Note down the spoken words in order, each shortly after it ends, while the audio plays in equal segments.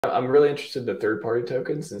I'm really interested in the third-party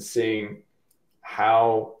tokens and seeing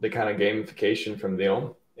how the kind of gamification from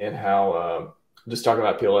them and how just talking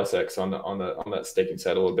about PLSX on that staking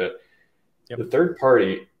side a little bit. Yep. The third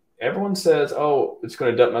party, everyone says, "Oh, it's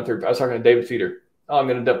going to dump my third." I was talking to David Feeder. "Oh, I'm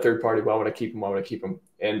going to dump third party. Why would I keep them? Why would I keep them?"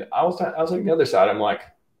 And I was like the other side. I'm like,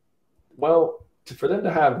 well, for them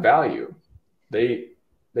to have value, they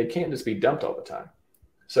can't just be dumped all the time.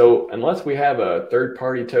 So unless we have a third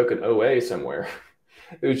party token OA somewhere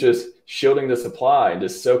who's just shielding the supply and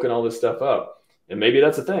just soaking all this stuff up, and maybe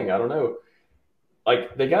that's a thing. I don't know.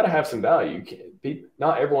 Like they got to have some value.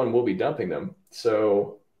 Not everyone will be dumping them.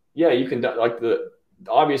 So yeah, you can like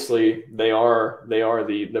obviously they are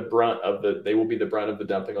the brunt of they will be the brunt of the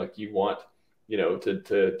dumping. Like you want,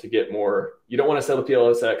 to get more. You don't want to sell the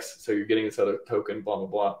PLSX, so you're getting this other token, blah blah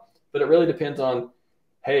blah. But it really depends on,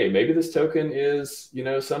 hey, maybe this token is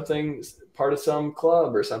something part of some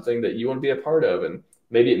club or something that you want to be a part of, and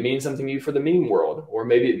maybe it means something to you for the meme world, or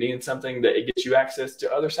maybe it means something that it gets you access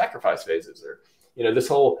to other sacrifice phases, or this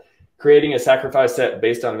whole creating a sacrifice set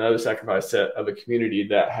based on another sacrifice set of a community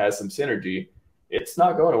that has some synergy. It's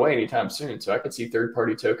not going away anytime soon. So I could see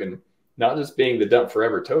third-party token not just being the dump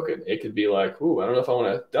forever token. It could be like, ooh, I don't know if I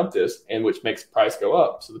want to dump this, and which makes price go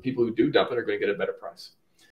up. So the people who do dump it are going to get a better price.